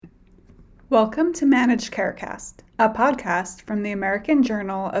Welcome to Managed Carecast, a podcast from the American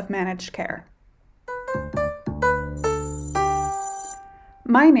Journal of Managed Care.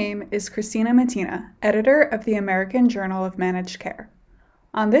 My name is Christina Mattina, editor of the American Journal of Managed Care.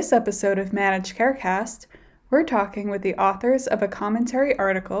 On this episode of Managed Carecast, we're talking with the authors of a commentary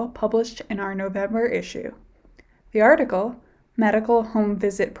article published in our November issue. The article, Medical Home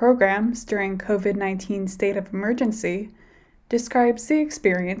Visit Programs During COVID-19 State of Emergency, describes the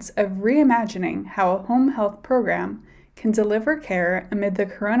experience of reimagining how a home health program can deliver care amid the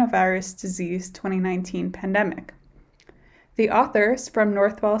coronavirus disease 2019 pandemic. The authors from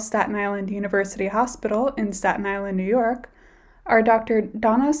Northwell Staten Island University Hospital in Staten Island, New York, are Dr.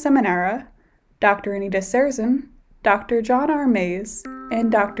 Donna Seminara, Dr. Anita Serzan, Dr. John R. Mays, and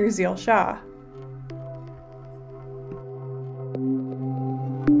Dr. Zeel Shah.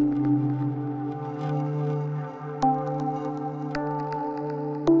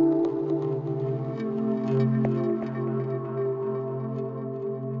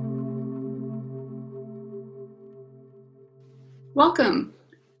 Welcome.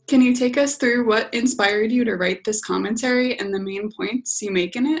 Can you take us through what inspired you to write this commentary and the main points you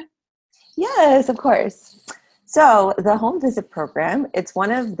make in it? Yes, of course. So the home visit program, it's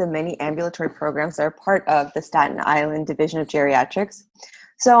one of the many ambulatory programs that are part of the Staten Island Division of Geriatrics.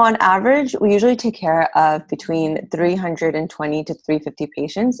 So on average, we usually take care of between 320 to 350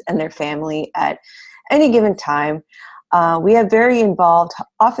 patients and their family at any given time. We have very involved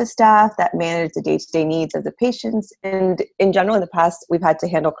office staff that manage the day-to-day needs of the patients. And in general, in the past, we've had to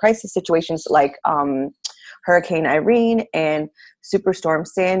handle crisis situations like Hurricane Irene and Superstorm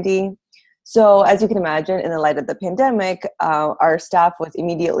Sandy. So as you can imagine, in the light of the pandemic, our staff was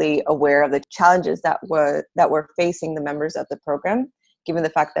immediately aware of the challenges that were facing the members of the program, given the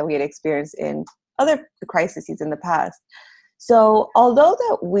fact that we had experienced in other crises in the past. So although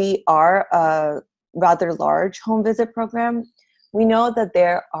that we are a rather large home visit program, we know that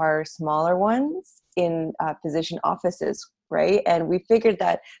there are smaller ones in physician offices, right? And we figured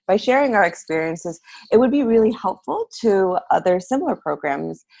that by sharing our experiences, it would be really helpful to other similar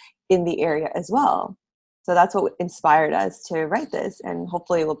programs in the area as well. So that's what inspired us to write this, and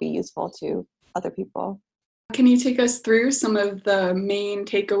hopefully it will be useful to other people. Can you take us through some of the main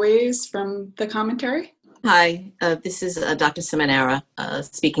takeaways from the commentary? Hi, this is Dr. Seminara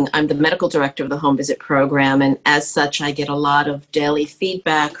speaking. I'm the medical director of the home visit program, and as such, I get a lot of daily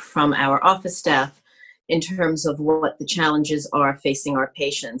feedback from our office staff in terms of what the challenges are facing our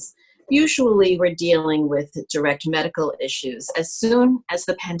patients. Usually, we're dealing with direct medical issues. As soon as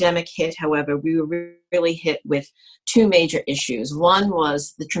the pandemic hit, however, we were really hit with two major issues. One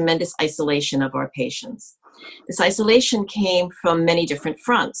was the tremendous isolation of our patients. This isolation came from many different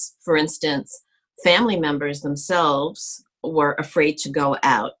fronts. For instance, family members themselves were afraid to go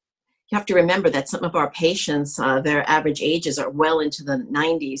out. You have to remember that some of our patients, their average ages are well into the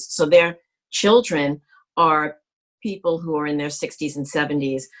 90s. So their children are people who are in their 60s and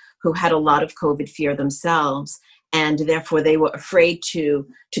 70s who had a lot of COVID fear themselves. And therefore they were afraid to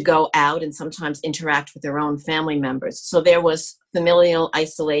go out and sometimes interact with their own family members. So there was familial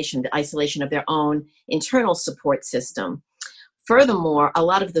isolation, the isolation of their own internal support system. Furthermore, a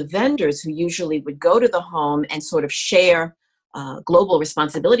lot of the vendors who usually would go to the home and sort of share global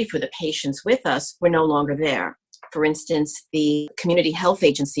responsibility for the patients with us were no longer there. For instance, the community health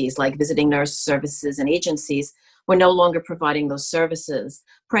agencies like visiting nurse services and agencies were no longer providing those services.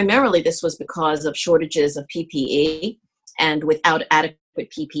 Primarily, this was because of shortages of PPE, and without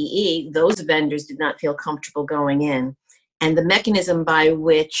adequate PPE, those vendors did not feel comfortable going in. And the mechanism by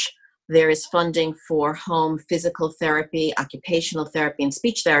which there is funding for home physical therapy, occupational therapy, and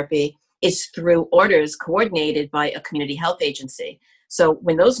speech therapy is through orders coordinated by a community health agency. So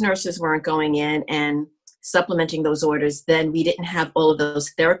when those nurses weren't going in and supplementing those orders, then we didn't have all of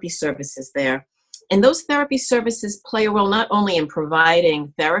those therapy services there. And those therapy services play a role not only in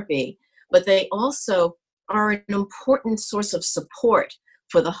providing therapy, but they also are an important source of support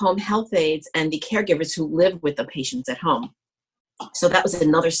for the home health aides and the caregivers who live with the patients at home. So that was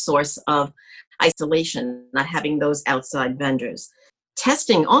another source of isolation, not having those outside vendors.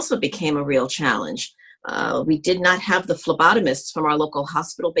 Testing also became a real challenge. We did not have the phlebotomists from our local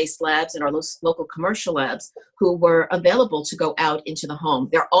hospital-based labs and our local commercial labs who were available to go out into the home.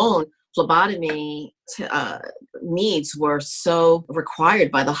 Their own phlebotomy needs were so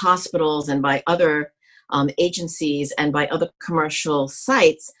required by the hospitals and by other agencies and by other commercial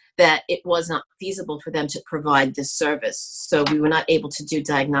sites that it was not feasible for them to provide this service. So we were not able to do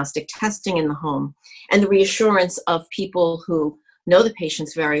diagnostic testing in the home. And the reassurance of people who know the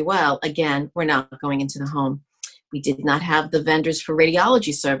patients very well, again, we're not going into the home. We did not have the vendors for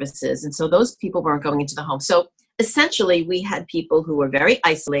radiology services. And so those people weren't going into the home. So essentially, we had people who were very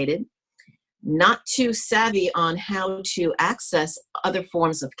isolated, not too savvy on how to access other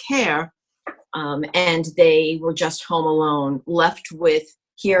forms of care. And they were just home alone, left with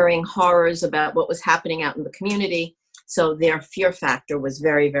hearing horrors about what was happening out in the community. So their fear factor was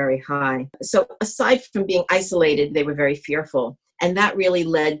very, very high. So aside from being isolated, they were very fearful. And that really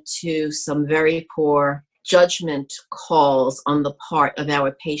led to some very poor judgment calls on the part of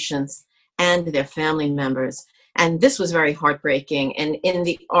our patients and their family members. And this was very heartbreaking. And in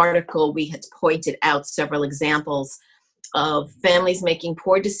the article, we had pointed out several examples of families making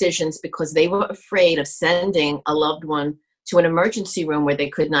poor decisions because they were afraid of sending a loved one to an emergency room where they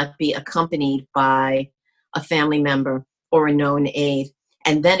could not be accompanied by a family member or a known aide.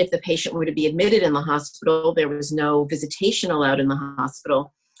 And then if the patient were to be admitted in the hospital, there was no visitation allowed in the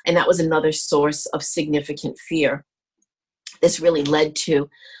hospital. And that was another source of significant fear. This really led to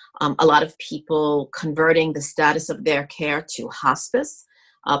a lot of people converting the status of their care to hospice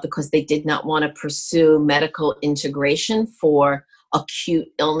because they did not want to pursue medical integration for acute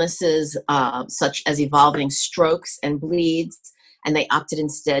illnesses such as evolving strokes and bleeds, and they opted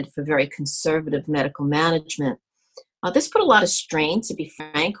instead for very conservative medical management. This put a lot of strain, to be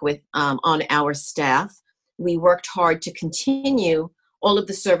frank, on our staff. We worked hard to continue all of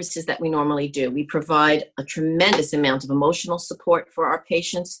the services that we normally do. We provide a tremendous amount of emotional support for our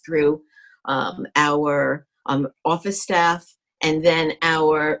patients through our office staff, and then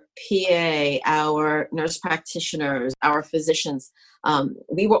our PA, our nurse practitioners, our physicians.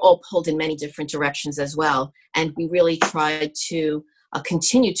 We were all pulled in many different directions as well. And we really tried to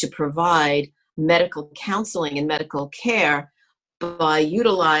continue to provide medical counseling and medical care by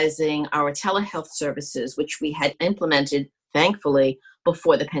utilizing our telehealth services, which we had implemented, thankfully,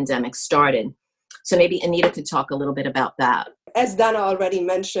 before the pandemic started. So maybe Anita could talk a little bit about that. As Dana already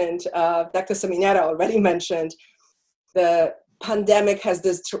mentioned, Dr. Seminara already mentioned, the pandemic has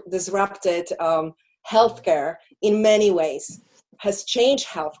disrupted healthcare in many ways, has changed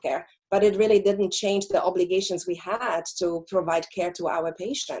healthcare, but it really didn't change the obligations we had to provide care to our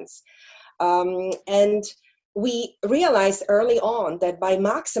patients. And we realized early on that by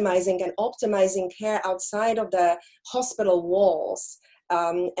maximizing and optimizing care outside of the hospital walls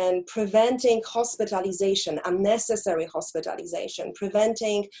and preventing hospitalization, unnecessary hospitalization,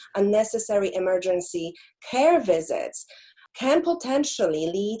 preventing unnecessary emergency care visits, can potentially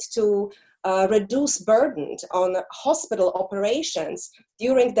lead to reduced burden on hospital operations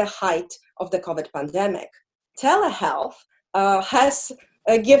during the height of the COVID pandemic. Telehealth has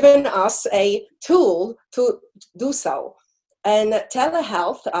given us a tool to do so. And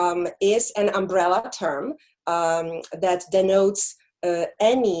telehealth is an umbrella term that denotes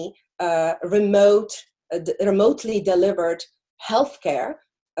any remotely delivered healthcare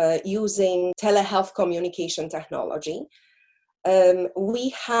using telehealth communication technology. We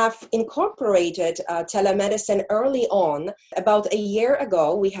have incorporated telemedicine early on. About a year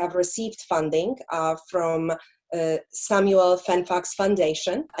ago, we have received funding from Samuel Fenfax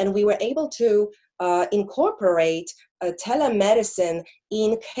Foundation, and we were able to incorporate telemedicine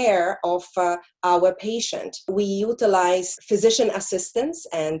in care of our patient. We utilize physician assistants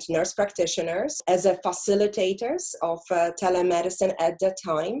and nurse practitioners as facilitators of telemedicine at that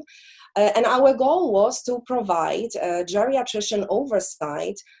time. And our goal was to provide geriatrician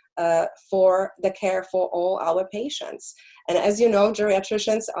oversight for the care for all our patients. And as you know,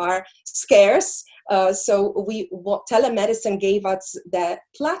 geriatricians are scarce. So telemedicine gave us the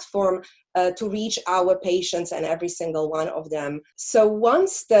platform to reach our patients and every single one of them. So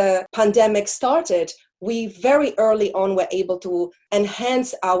once the pandemic started, we very early on were able to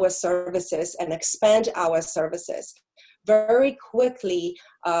enhance our services and expand our services. Very quickly,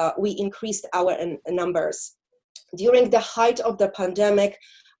 we increased our numbers. During the height of the pandemic,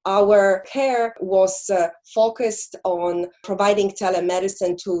 our care was focused on providing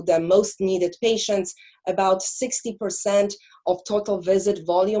telemedicine to the most needed patients. About 60% of total visit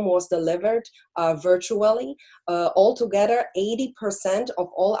volume was delivered virtually. Altogether, 80% of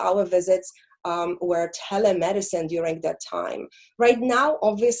all our visits were telemedicine during that time. Right now,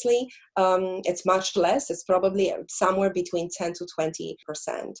 obviously, it's much less. It's probably somewhere between 10 to 20%.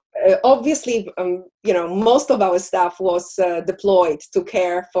 Obviously, most of our staff was deployed to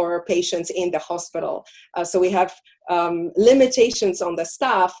care for patients in the hospital. So we have limitations on the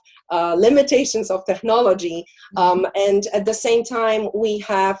staff, limitations of technology, and at the same time, we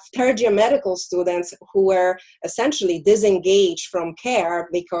have third-year medical students who were essentially disengaged from care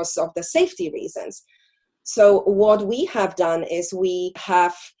because of the safety reasons. So what we have done is we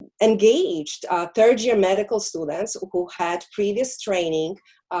have engaged third-year medical students who had previous training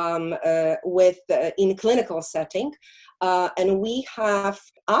in clinical setting, and we have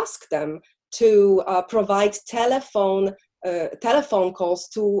asked them to provide telephone calls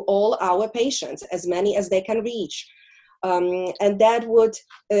to all our patients, as many as they can reach. And that would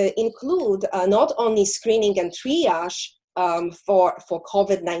include not only screening and triage for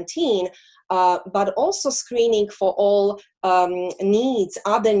COVID-19, but also screening for all other needs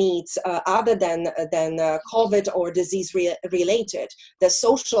other than COVID or disease related, the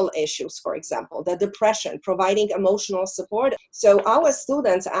social issues, for example, the depression, providing emotional support. So our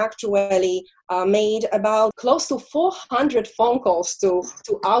students actually made about close to 400 phone calls to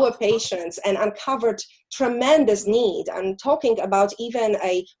our patients and uncovered tremendous need. I'm talking about even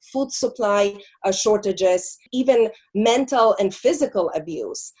a food supply shortages, even mental and physical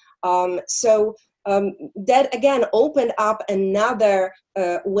abuse. That again opened up another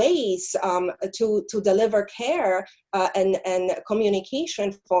ways to deliver care and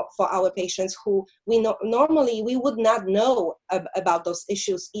communication for our patients who normally we would not know about those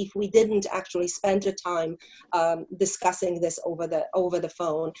issues if we didn't actually spend the time discussing this over the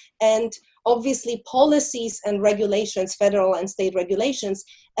phone. And obviously policies and regulations, federal and state regulations,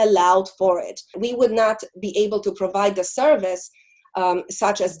 allowed for it. We would not be able to provide the service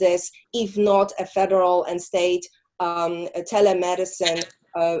such as this, if not a federal and state telemedicine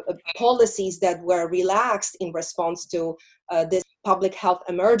policies that were relaxed in response to this public health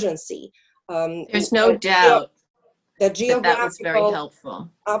emergency. There's no doubt that was very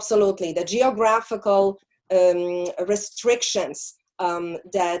helpful. Absolutely. The geographical restrictions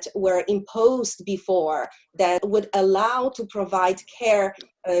that were imposed before that would allow to provide care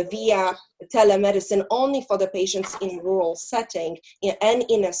via telemedicine only for the patients in rural setting and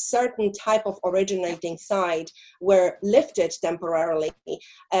in a certain type of originating site were lifted temporarily.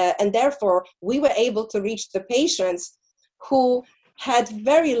 And therefore, we were able to reach the patients who had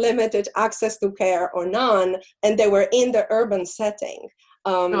very limited access to care or none, and they were in the urban setting.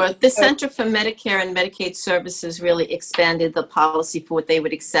 The Center for Medicare and Medicaid Services really expanded the policy for what they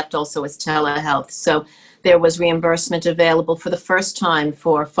would accept also as telehealth. So there was reimbursement available for the first time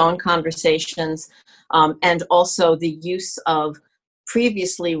for phone conversations, and also the use of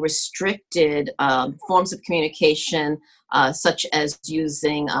previously restricted forms of communication, such as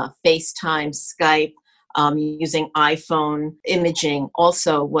using FaceTime, Skype, using iPhone imaging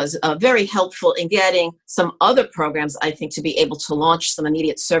also was very helpful in getting some other programs, I think, to be able to launch some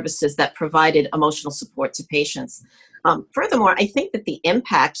immediate services that provided emotional support to patients. Furthermore, I think that the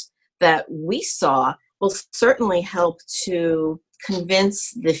impact that we saw will certainly help to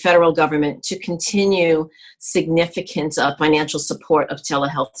convince the federal government to continue significant financial support of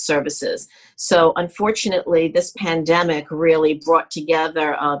telehealth services. So unfortunately, this pandemic really brought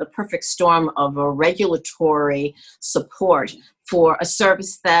together the perfect storm of a regulatory support for a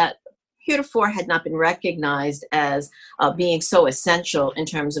service that heretofore had not been recognized as being so essential in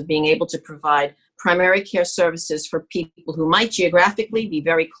terms of being able to provide primary care services for people who might geographically be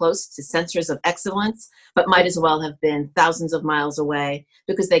very close to centers of excellence, but might as well have been thousands of miles away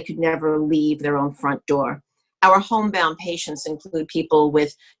because they could never leave their own front door. Our homebound patients include people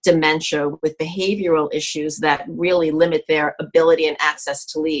with dementia, with behavioral issues that really limit their ability and access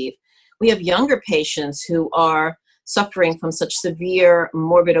to leave. We have younger patients who are suffering from such severe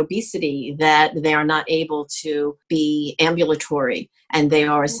morbid obesity that they are not able to be ambulatory and they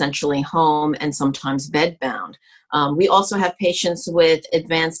are essentially home and sometimes bedbound. We also have patients with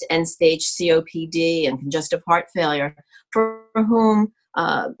advanced end-stage COPD and congestive heart failure for whom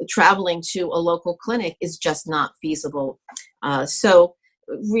traveling to a local clinic is just not feasible. So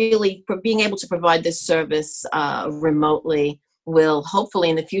really, for being able to provide this service remotely will hopefully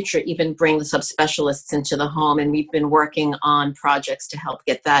in the future even bring the subspecialists into the home, and we've been working on projects to help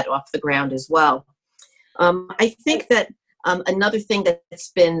get that off the ground as well. I think that another thing that's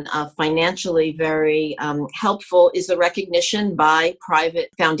been financially very helpful is the recognition by private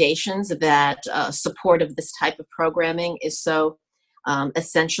foundations that support of this type of programming is so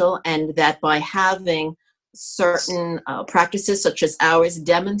essential, and that by having certain practices such as ours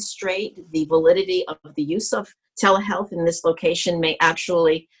demonstrate the validity of the use of telehealth in this location may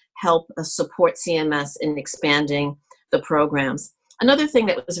actually help support CMS in expanding the programs. Another thing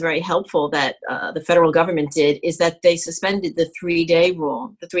that was very helpful that the federal government did is that they suspended the 3-day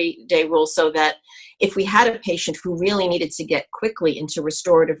rule, so that if we had a patient who really needed to get quickly into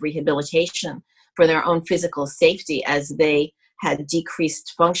restorative rehabilitation for their own physical safety as they had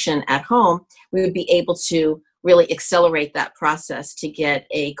decreased function at home, we would be able to really accelerate that process to get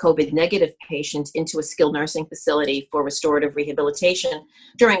a COVID negative patient into a skilled nursing facility for restorative rehabilitation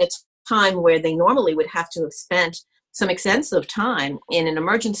during a time where they normally would have to have spent some extensive time in an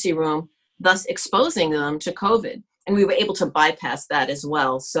emergency room, thus exposing them to COVID. And we were able to bypass that as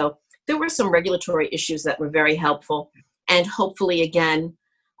well. So there were some regulatory issues that were very helpful. And hopefully, again,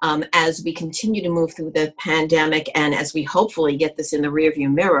 as we continue to move through the pandemic and as we hopefully get this in the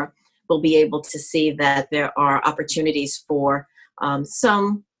rearview mirror, we'll be able to see that there are opportunities for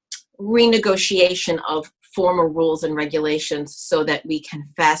some renegotiation of former rules and regulations so that we can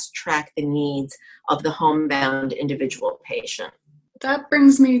fast track the needs of the homebound individual patient. That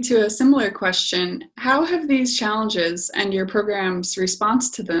brings me to a similar question. How have these challenges and your program's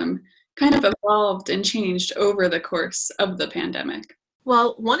response to them kind of evolved and changed over the course of the pandemic?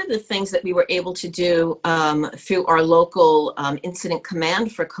 Well, one of the things that we were able to do through our local incident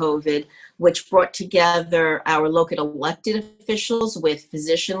command for COVID, which brought together our local elected officials with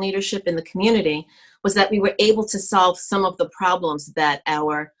physician leadership in the community, was that we were able to solve some of the problems that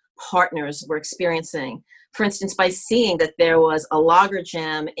our partners were experiencing. For instance, by seeing that there was a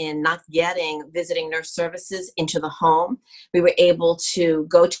logjam in not getting visiting nurse services into the home, we were able to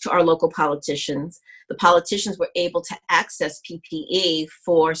go to our local politicians. The politicians were able to access PPE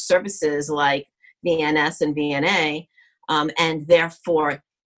for services like VNS and VNA, and therefore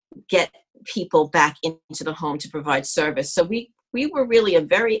get people back into the home to provide service. So we were really a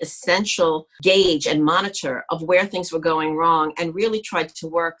very essential gauge and monitor of where things were going wrong, and really tried to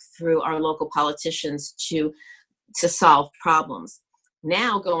work through our local politicians to solve problems.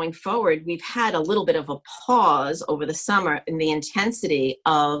 Now, going forward, we've had a little bit of a pause over the summer in the intensity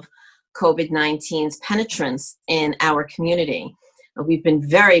of COVID-19's penetrance in our community. We've been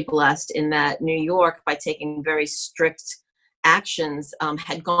very blessed in that New York, by taking very strict actions,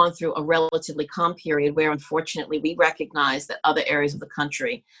 had gone through a relatively calm period where, unfortunately, we recognize that other areas of the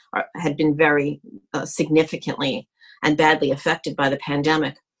country had been very significantly and badly affected by the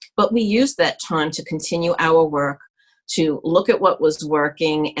pandemic. But we used that time to continue our work, to look at what was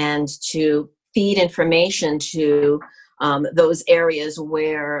working and to feed information to those areas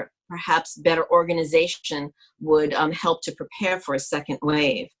where perhaps better organization would help to prepare for a second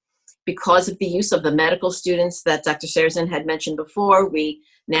wave. Because of the use of the medical students that Dr. Sarrazin had mentioned before, we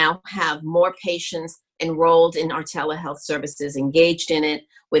now have more patients enrolled in our telehealth services, engaged in it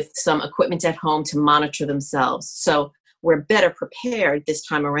with some equipment at home to monitor themselves. So we're better prepared this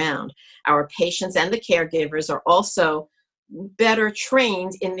time around. Our patients and the caregivers are also better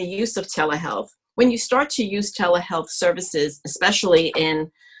trained in the use of telehealth. When you start to use telehealth services, especially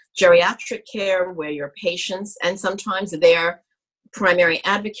in geriatric care, where your patients and sometimes their primary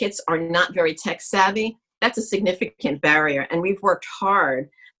advocates are not very tech savvy, that's a significant barrier. And we've worked hard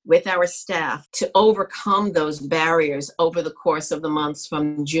with our staff to overcome those barriers over the course of the months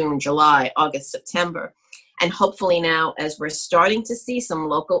from June, July, August, September. And hopefully now, as we're starting to see some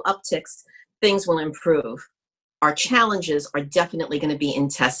local upticks, things will improve. Our challenges are definitely going to be in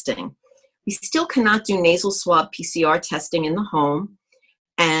testing. We still cannot do nasal swab PCR testing in the home.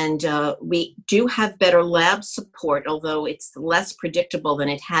 And we do have better lab support, although it's less predictable than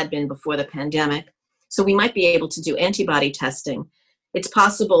it had been before the pandemic. So we might be able to do antibody testing. It's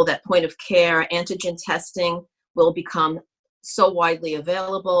possible that point of care antigen testing will become so widely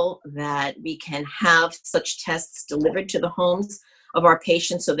available that we can have such tests delivered to the homes of our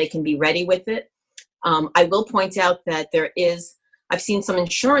patients so they can be ready with it. I will point out that I've seen some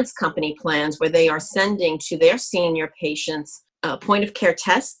insurance company plans where they are sending to their senior patients point of care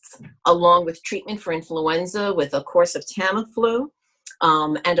tests along with treatment for influenza with a course of Tamiflu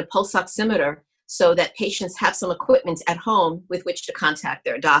and a pulse oximeter, so that patients have some equipment at home with which to contact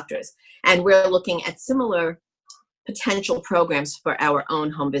their doctors. And we're looking at similar potential programs for our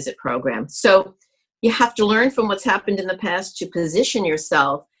own home visit program. So you have to learn from what's happened in the past to position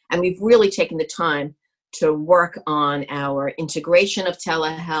yourself. And we've really taken the time to work on our integration of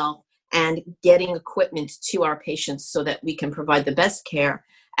telehealth and getting equipment to our patients so that we can provide the best care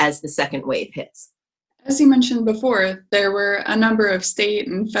as the second wave hits. As you mentioned before, there were a number of state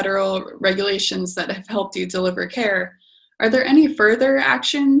and federal regulations that have helped you deliver care. Are there any further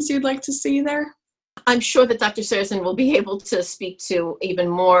actions you'd like to see there? I'm sure that Dr. Sarrazin will be able to speak to even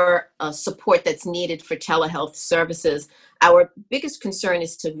more support that's needed for telehealth services. Our biggest concern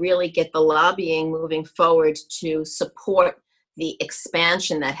is to really get the lobbying moving forward to support the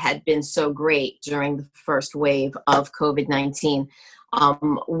expansion that had been so great during the first wave of COVID-19.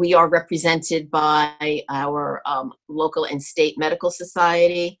 We are represented by our local and state medical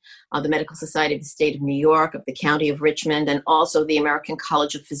society, the Medical Society of the State of New York, of the County of Richmond, and also the American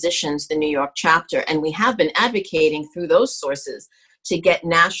College of Physicians, the New York chapter. And we have been advocating through those sources to get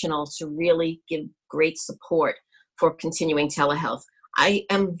national to really give great support for continuing telehealth. I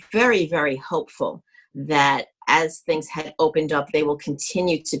am very, very hopeful that as things had opened up, they will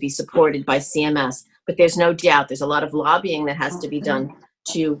continue to be supported by CMS. But there's no doubt there's a lot of lobbying that has to be done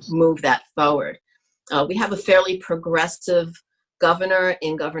to move that forward. We have a fairly progressive governor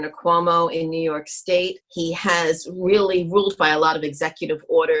in Governor Cuomo in New York State. He has really ruled by a lot of executive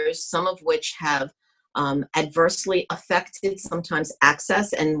orders, some of which have adversely affected sometimes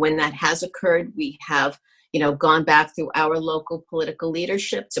access. And when that has occurred, we have gone back through our local political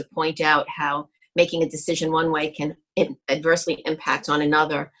leadership to point out how making a decision one way can adversely impact on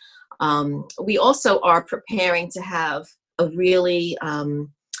another. We also are preparing to have a really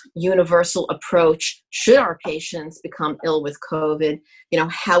universal approach should our patients become ill with COVID.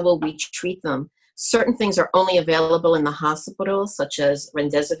 How will we treat them? Certain things are only available in the hospital, such as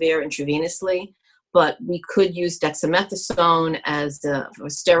remdesivir intravenously, but we could use dexamethasone as a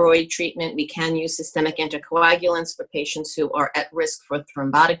steroid treatment. We can use systemic anticoagulants for patients who are at risk for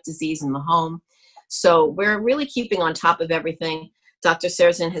thrombotic disease in the home. So we're really keeping on top of everything. Dr.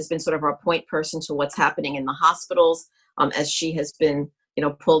 Serzin has been sort of our point person to what's happening in the hospitals, as she has been,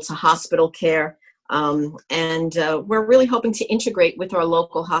 pulled to hospital care. And we're really hoping to integrate with our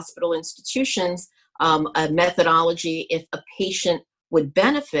local hospital institutions a methodology if a patient would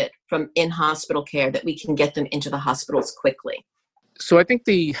benefit from in-hospital care, that we can get them into the hospitals quickly. So I think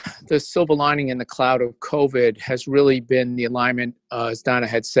the silver lining in the cloud of COVID has really been the alignment, as Donna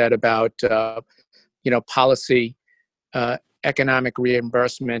had said, about policy, economic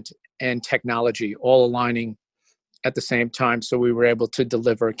reimbursement, and technology all aligning at the same time, so we were able to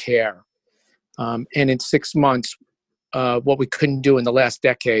deliver care. And in 6 months, what we couldn't do in the last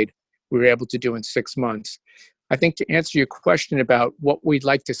decade, we were able to do in 6 months. I think to answer your question about what we'd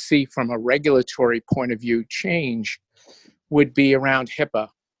like to see from a regulatory point of view change would be around HIPAA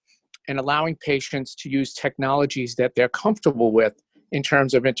and allowing patients to use technologies that they're comfortable with in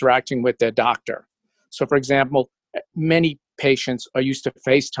terms of interacting with their doctor. So for example, many patients are used to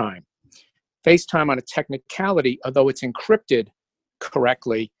FaceTime. FaceTime on a technicality, although it's encrypted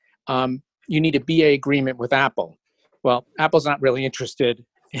correctly, you need a BA agreement with Apple. Well, Apple's not really interested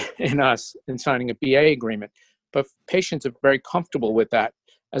in us in signing a BA agreement, but patients are very comfortable with that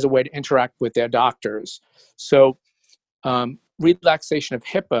as a way to interact with their doctors. So relaxation of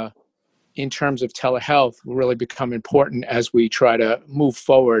HIPAA in terms of telehealth will really become important as we try to move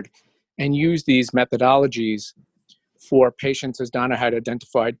forward and use these methodologies for patients, as Donna had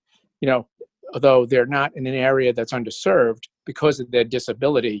identified, although they're not in an area that's underserved because of their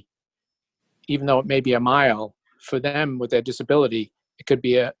disability, even though it may be a mile, for them with their disability, it could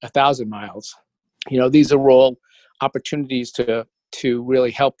be 1,000 miles. These are all opportunities to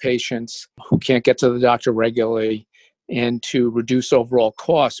really help patients who can't get to the doctor regularly and to reduce overall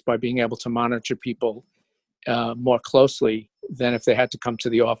costs by being able to monitor people more closely than if they had to come to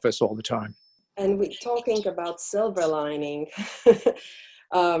the office all the time. And we're talking about silver lining.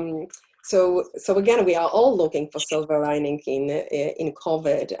 So again, we are all looking for silver lining in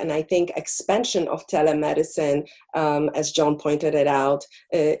COVID, and I think expansion of telemedicine, as John pointed it out,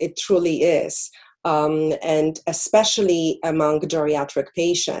 it truly is. And especially among geriatric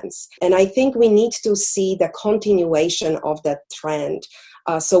patients. And I think we need to see the continuation of that trend.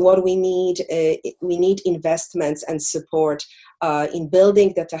 So what we need investments and support in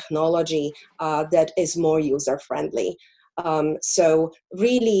building the technology that is more user-friendly. So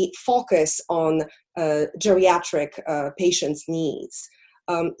really focus on geriatric patients' needs.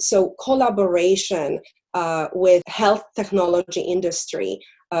 So collaboration with health technology industry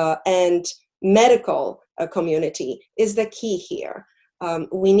and medical community is the key here.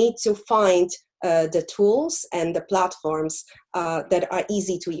 We need to find the tools and the platforms that are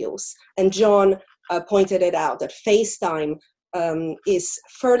easy to use. And John pointed it out that FaceTime is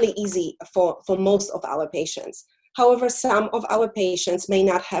fairly easy for most of our patients. However, some of our patients may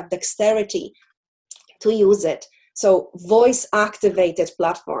not have dexterity to use it. So voice-activated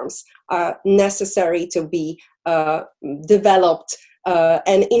platforms are necessary to be developed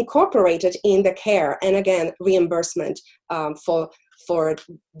and incorporated in the care. And again, reimbursement for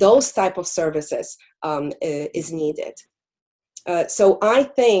those type of services is needed. So I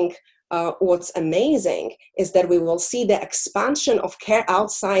think what's amazing is that we will see the expansion of care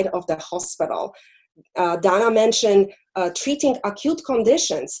outside of the hospital. Donna mentioned treating acute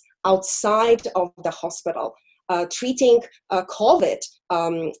conditions outside of the hospital. treating COVID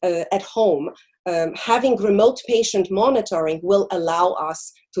at home, having remote patient monitoring will allow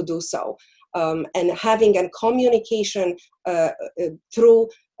us to do so. And having a communication through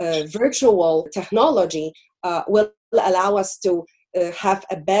virtual technology will allow us to have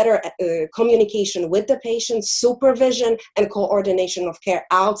a better communication with the patient, supervision and coordination of care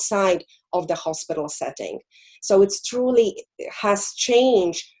outside of the hospital setting. So it's truly has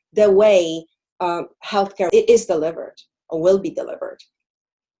changed the way healthcare is delivered or will be delivered.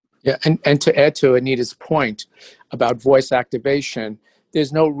 Yeah, and to add to Anita's point about voice activation,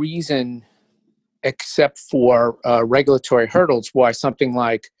 there's no reason except for regulatory hurdles why something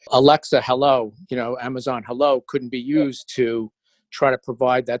like Alexa Hello, Amazon Hello couldn't be used to try to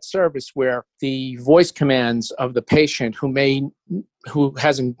provide that service, where the voice commands of the patient who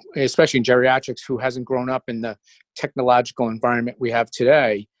hasn't, especially in geriatrics, who hasn't grown up in the technological environment we have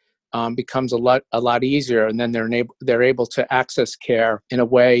today, becomes a lot easier, and then they're able to access care in a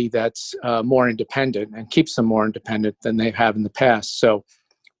way that's more independent and keeps them more independent than they have in the past. So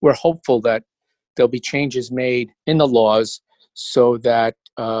we're hopeful that there'll be changes made in the laws so that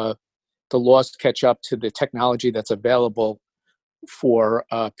the laws catch up to the technology that's available for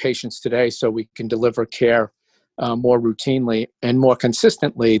patients today, so we can deliver care more routinely and more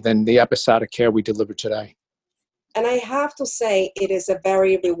consistently than the episodic care we deliver today. And I have to say, it is a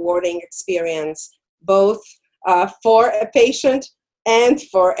very rewarding experience, both for a patient and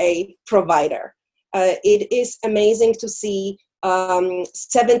for a provider. It is amazing to see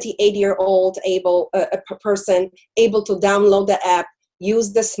 78-year-old person able to download the app,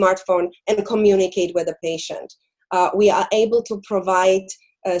 use the smartphone, and communicate with the patient. We are able to provide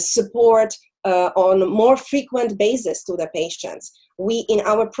support on a more frequent basis to the patients. In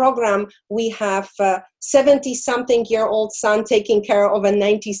our program, we have 70-something-year-old son taking care of a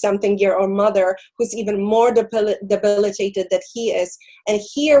 90-something-year-old mother who's even more debilitated than he is. And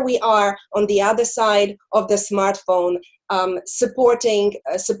here we are on the other side of the smartphone, supporting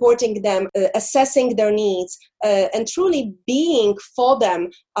them, assessing their needs, and truly being for them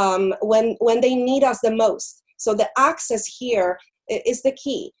when they need us the most. So the access here is the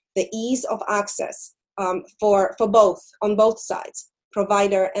key, the ease of access for both, on both sides,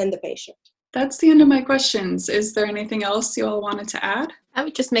 provider and the patient. That's the end of my questions. Is there anything else you all wanted to add? I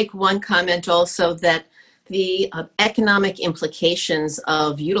would just make one comment also, that the economic implications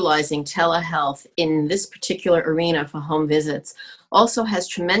of utilizing telehealth in this particular arena for home visits also has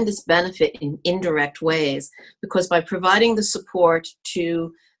tremendous benefit in indirect ways, because by providing the support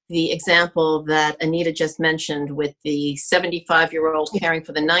to the example that Anita just mentioned with the 75-year-old caring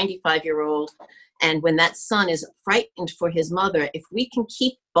for the 95-year-old, and when that son is frightened for his mother, if we can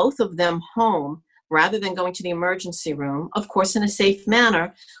keep both of them home rather than going to the emergency room, of course in a safe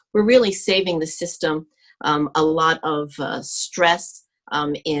manner, we're really saving the system a lot of stress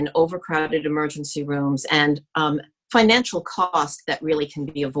in overcrowded emergency rooms and financial costs that really can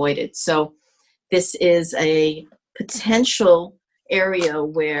be avoided. So this is a potential area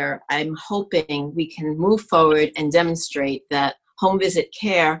where I'm hoping we can move forward and demonstrate that home visit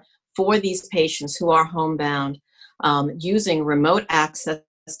care for these patients who are homebound, using remote access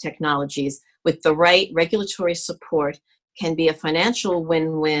technologies with the right regulatory support, can be a financial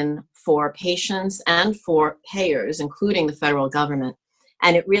win-win for patients and for payers, including the federal government.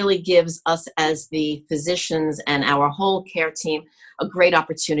 And it really gives us as the physicians and our whole care team a great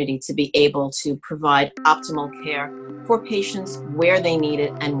opportunity to be able to provide optimal care for patients where they need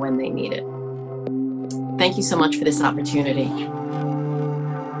it and when they need it. Thank you so much for this opportunity.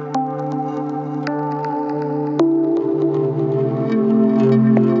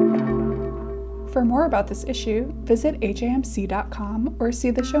 For more about this issue, visit ajmc.com or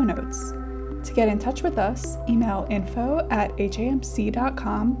see the show notes. To get in touch with us, email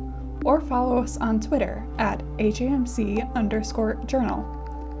info@ajmc.com or follow us on Twitter @ajmc_journal.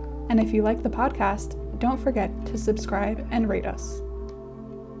 And if you like the podcast, don't forget to subscribe and rate us.